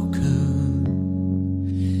unspoken.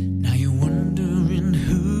 Now you're wondering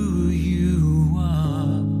who you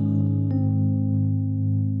are.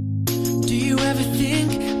 Do you ever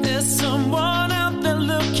think there's someone out there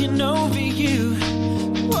looking over you,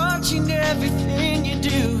 watching everything you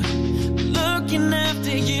do, looking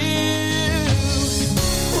after you?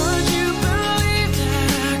 Would you believe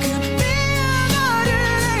that I could be a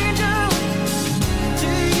guardian angel?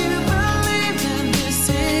 Do you believe that this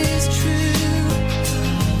is true?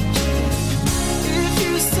 If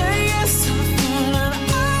you say yes, I'll fall and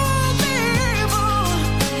I won't be able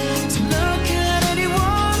to look at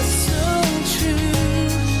anyone so true.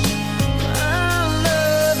 I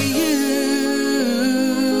love you.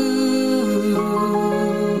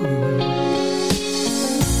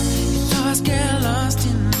 Your thoughts get lost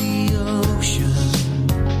in the ocean,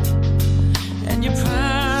 and your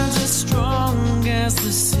pride's as strong as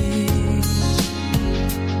the sea.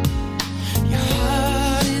 Your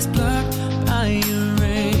heart is blocked by a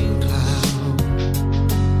rain cloud.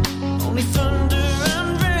 Only thunder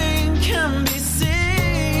and rain can be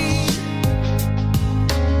seen.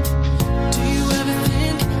 Do you ever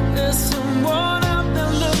think there's someone out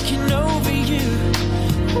there looking over you,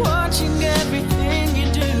 watching everything you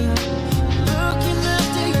do, looking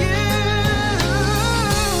after you?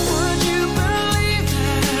 Would you believe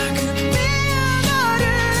that I could be a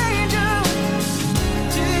guardian angel?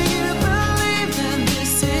 Do you believe that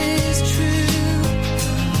this is true?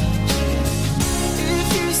 If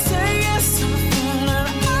you say yes, I'll fall and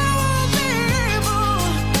I won't be able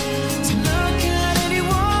to look at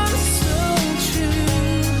anyone so true.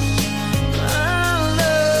 I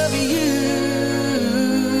love you.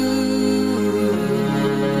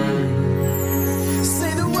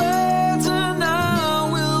 Say the words and I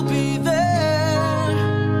will be there.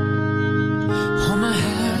 Hold my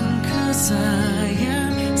hand 'cause I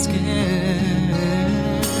am scared.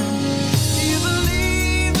 Do you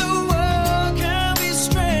believe the world can be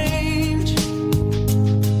strange?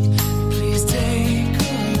 Please take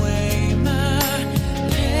away my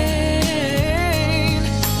pain.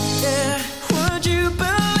 Yeah. Would you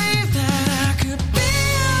believe that I could be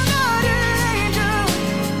a guardian angel?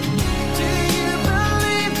 Do you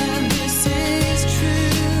believe that this is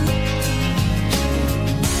true?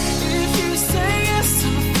 If you say yes,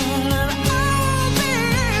 I'll fall and I won't be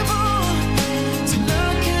able to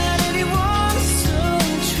look at anyone so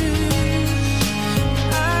true.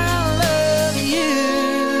 I love you.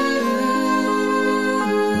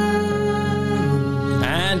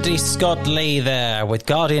 Andy Scott Lee there with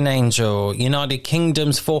Guardian Angel, United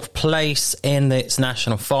Kingdom's 4th place in its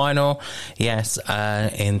national final. Yes,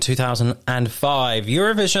 in 2005.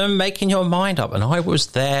 Eurovision, making your mind up. And I was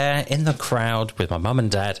there in the crowd with my mum and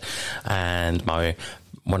dad and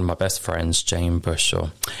one of my best friends, Jane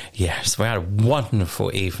Bushell. Yes, we had a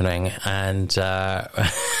wonderful evening, and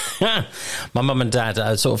my mum and dad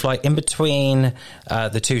sort of like in between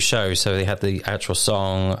the two shows. So they had the actual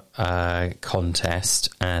song contest,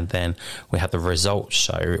 and then we had the results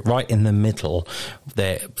show right in the middle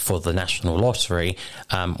there for the national lottery,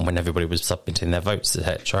 when everybody was submitting their votes,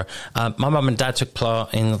 etc. My mum and dad took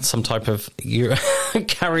part in some type of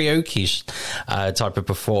karaoke type of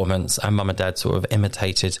performance, and mum and dad sort of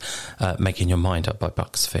imitated Making Your Mind Up by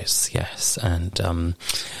Bucks Fizz, yes, and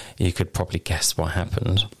you could probably guess what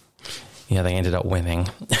happened. Yeah, they ended up winning.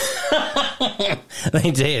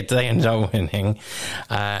 They did. They ended up winning.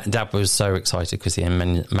 Dad was so excited because he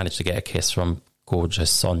managed to get a kiss from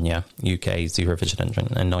gorgeous Sonia, UK's Eurovision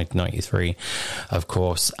entrant in 1993, of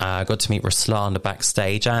course. I got to meet Ruslana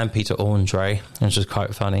backstage and Peter Andre, which was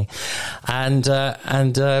quite funny. And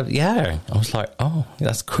yeah, I was like, oh,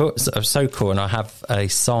 that's cool. So cool. And I have a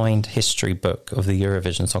signed history book of the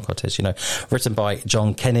Eurovision Song Contest, you know, written by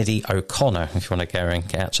John Kennedy O'Connor, if you want to go and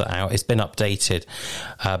catch that out. It's been updated,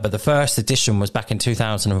 but the first edition was back in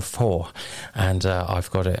 2004, and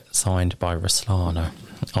I've got it signed by Ruslana.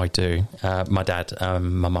 I do. My dad,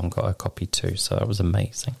 my mum got a copy too, so that was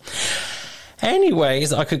amazing.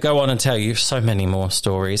 Anyways, I could go on and tell you so many more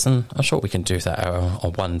stories, and I'm sure we can do that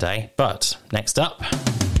on one day. But next up,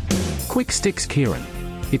 Quick Sticks Kieran.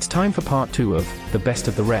 It's time for part 2 of The Best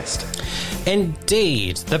of the Rest.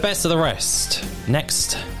 Indeed, The Best of the Rest.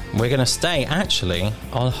 Next, we're going to stay, actually,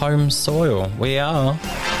 on home soil. We are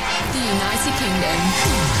the United Kingdom.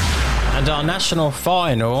 And our national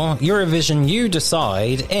final, Eurovision You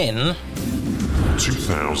Decide, in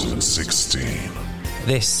 2016.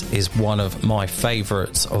 This is one of my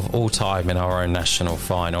favourites of all time in our own national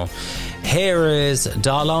final. Here is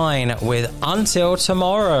Darlene with Until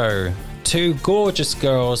Tomorrow. Two gorgeous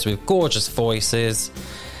girls with gorgeous voices.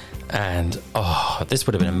 And, this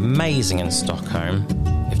would have been amazing in Stockholm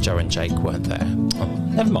if Joe and Jake weren't there. Oh,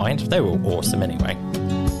 never mind, they were awesome anyway.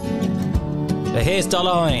 But here's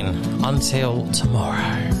Darlene, Until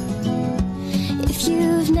Tomorrow. If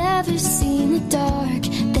you've never seen the dark,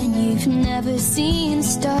 then you've never seen the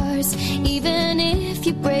stars. Even if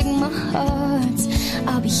you break my heart,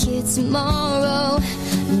 I'll be here tomorrow.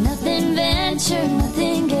 Nothing venture,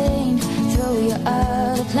 nothing gain. Throw your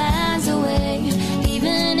other plans away.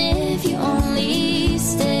 Even if you only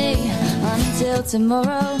stay until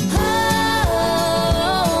tomorrow.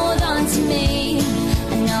 Hold on to me,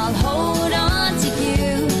 and I'll hold on to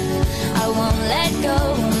you. I won't let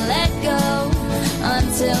go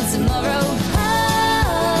until tomorrow.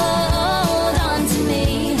 Hold on to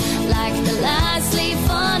me like the last leaf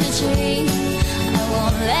on a tree. I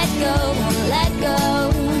won't let go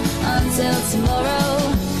until tomorrow.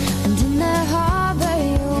 And in the harbor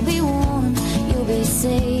you'll be warm, you'll be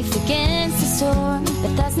safe against the storm.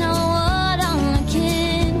 But that's not what I'm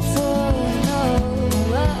looking for.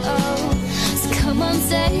 So come on,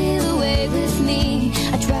 sail away with me.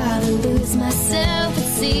 I'd rather lose myself at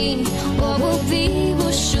sea. What will be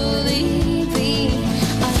will surely be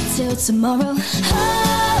until tomorrow.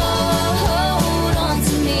 Hold on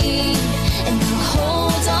to me, and I'll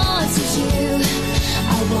hold on to you.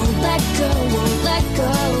 I won't let go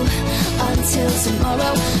until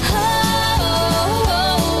tomorrow.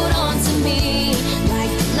 Hold on to me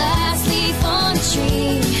like the last leaf on a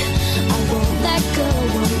tree. I won't let go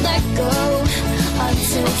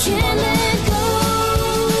until I can't let go.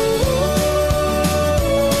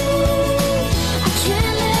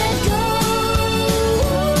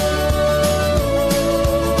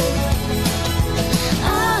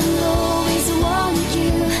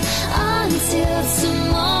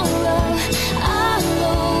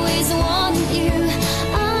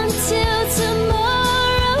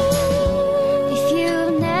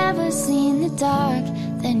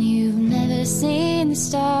 Seen the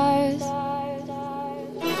stars. Hold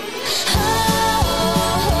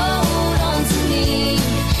on to me,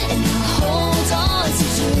 and I'll hold on to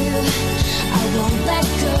you. I won't let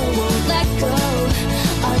go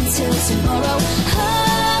until tomorrow.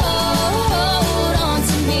 Hold on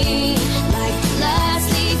to me like the last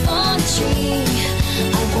leaf on a tree.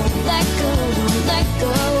 I won't let go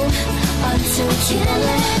until I can't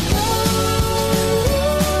let go.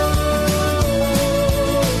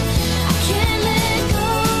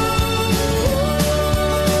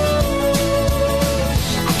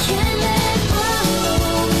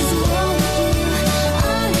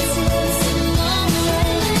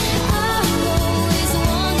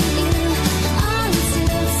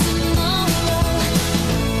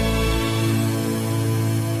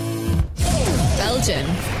 Belgium.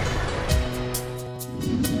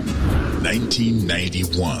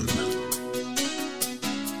 1991.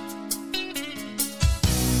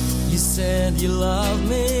 You said you loved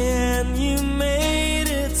me and you made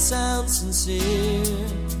it sound sincere.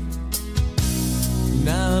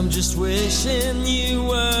 Now I'm just wishing you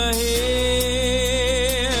were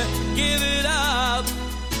here. Give it up,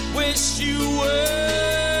 wish you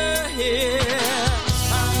were here.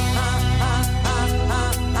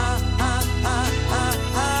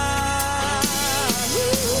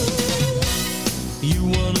 You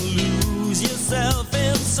wanna lose yourself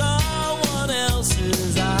in someone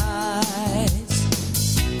else's eyes.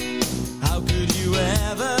 How could you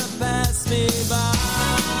ever pass me by?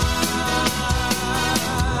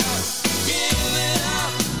 Give it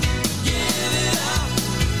up, give it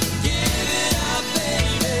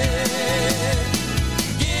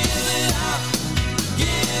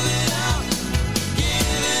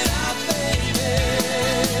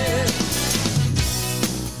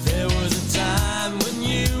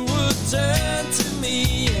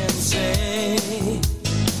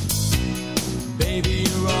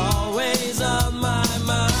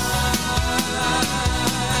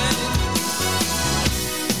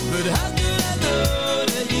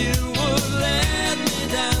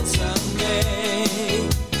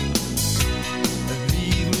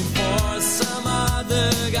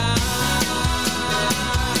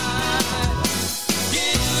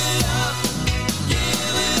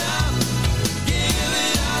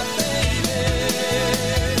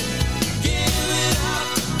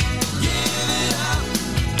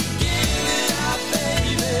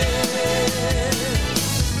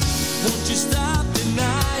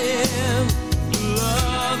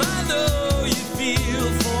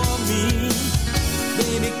me.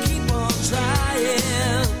 Baby, keep on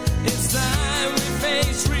trying. It's time we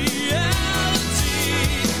face reality.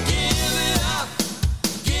 Give it up,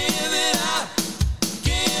 give it up,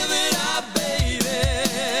 give it up, baby.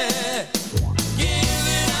 Give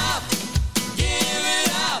it up, give it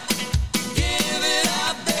up, give it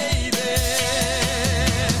up, baby.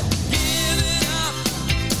 Give it up,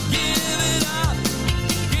 give it up,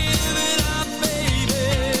 give it up, baby.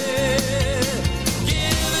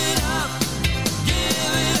 Give it up,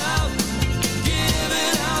 give it up, give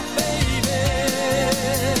it up, baby.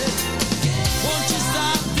 Won't you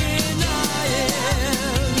stop denying?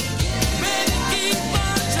 Baby, keep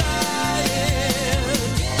on trying.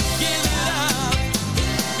 Give it up,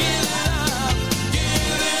 give it up,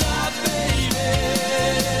 give it up, baby.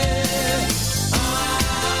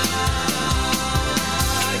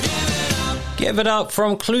 Give it up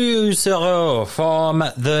from Clusero from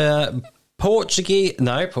the Portuguese,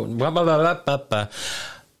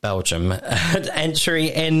 Belgium entry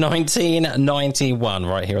in 1991,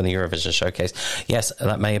 right here on the Eurovision Showcase. Yes,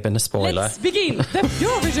 that may have been a spoiler. Let's begin. The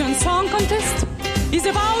Eurovision Song Contest is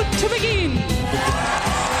about to begin.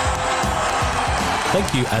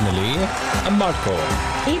 Thank you, Annelie and Marco.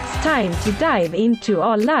 It's time to dive into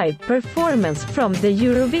our live performance from the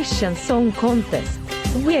Eurovision Song Contest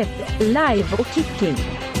with Live och Kicking.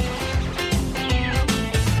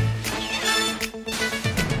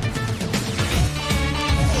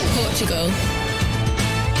 Portugal.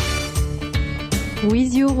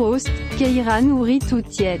 With your host, Keira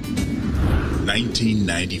Nouri-Toutienne.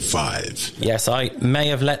 1995. Yes, I may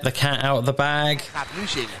have let the cat out of the bag.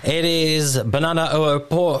 It is Banana au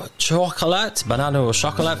Chocolate, Banana au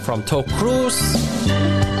Chocolate from Tom Cruise.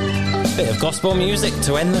 Bit of gospel music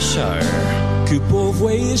to end the show. Que povo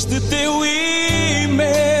é este teu e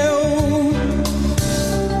meu?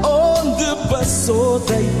 Onde passou,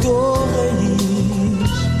 deitou raiz.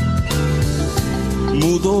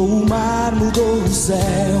 Mudou o mar, mudou o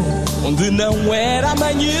céu. Onde não era,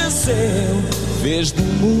 amanheceu. Fez do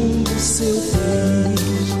mundo seu país.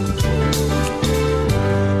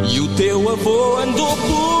 E o teu avô andou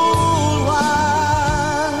por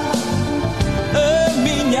lá. A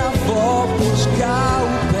minha avó pôs cá o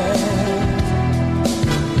pé.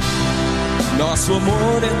 Nosso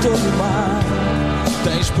amor é todo mar.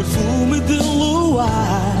 Tens perfume de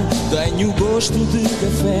luar. Tenho gosto de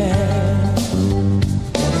café.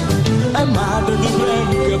 Amada de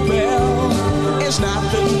branca pele, és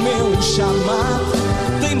nata no meu chamate.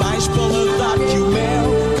 Tem mais paladar que o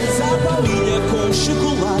mel, casar baunilha com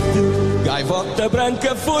chocolate. Gaivota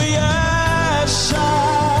branca foi achar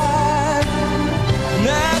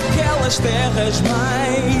naquelas terras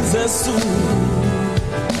mais a sul.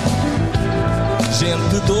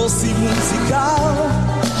 Gente doce e musical,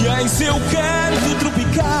 que em seu canto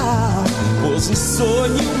tropical pôs o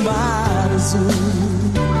sonho mar azul.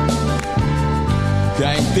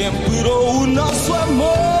 Quem temperou o nosso amor,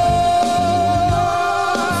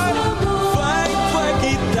 feito a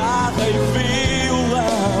guitarra e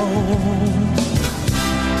violão.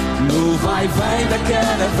 No vai-vem da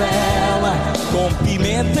caravela, com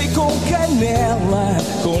pimenta e com canela,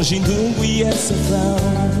 com gindungo e açafrão.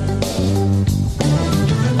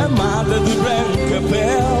 Amada de branca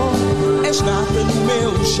pele, és nata no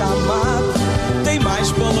meu chamate. Tem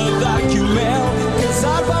mais paladar que o mel,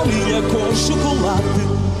 casar baunilha com chocolate.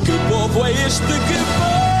 Que povo é este que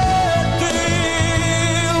partiu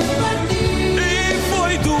e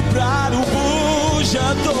foi dobrar o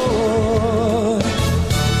bujador?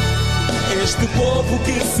 Este povo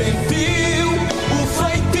que sentiu o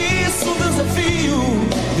feitiço, o desafio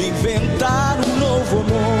de inventar um novo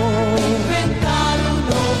amor. Inventar um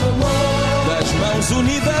novo amor. Das mãos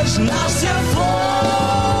unidas nasce a flor.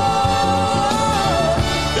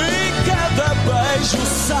 Beijo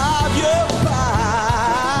sabe a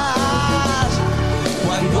paz.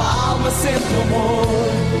 Quando a alma sente o amor,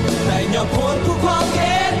 tenha o corpo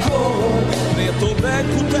qualquer cor. Preto ou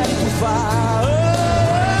branco tanto faz.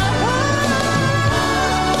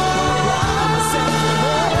 Quando a alma sente o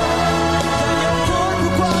amor, tenha o corpo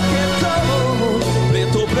qualquer cor.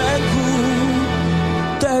 Preto ou branco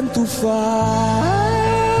tanto faz.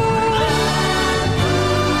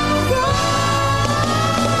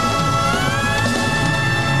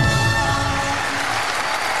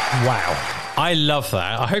 Wow. I I love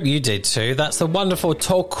that. I hope you did too. That's the wonderful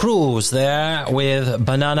Tol Cruz there with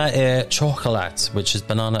Banana e Chocolate, which is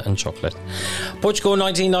banana and chocolate. Portugal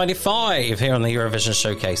 1995 here on the Eurovision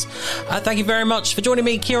Showcase. Thank you very much for joining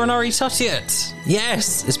me, Kieran Tutiet.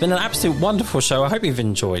 Yes, it's been an absolute wonderful show. I hope you've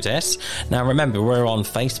enjoyed it. Now remember, we're on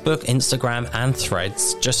Facebook, Instagram and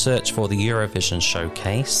Threads. Just search for the Eurovision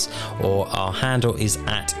Showcase, or our handle is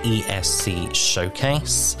at ESC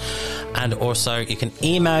Showcase. And also you can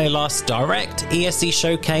email us direct,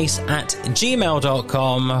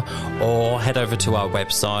 escshowcase@gmail.com, or head over to our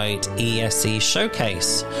website,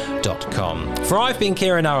 escshowcase.com. For I've been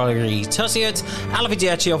Kieran Tutiet, alla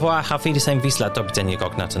widzicie, au revoir, auf Wiedersehen, wisla, do widzenia,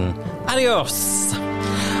 gognaten. Adios!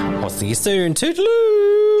 I'll see you soon. Toodaloo!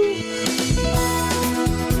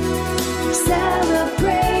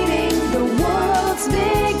 Celebrating the world's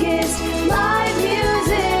biggest live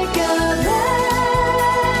music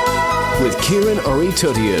event with Kieran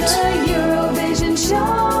Tutiet. The Eurovision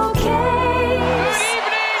Show.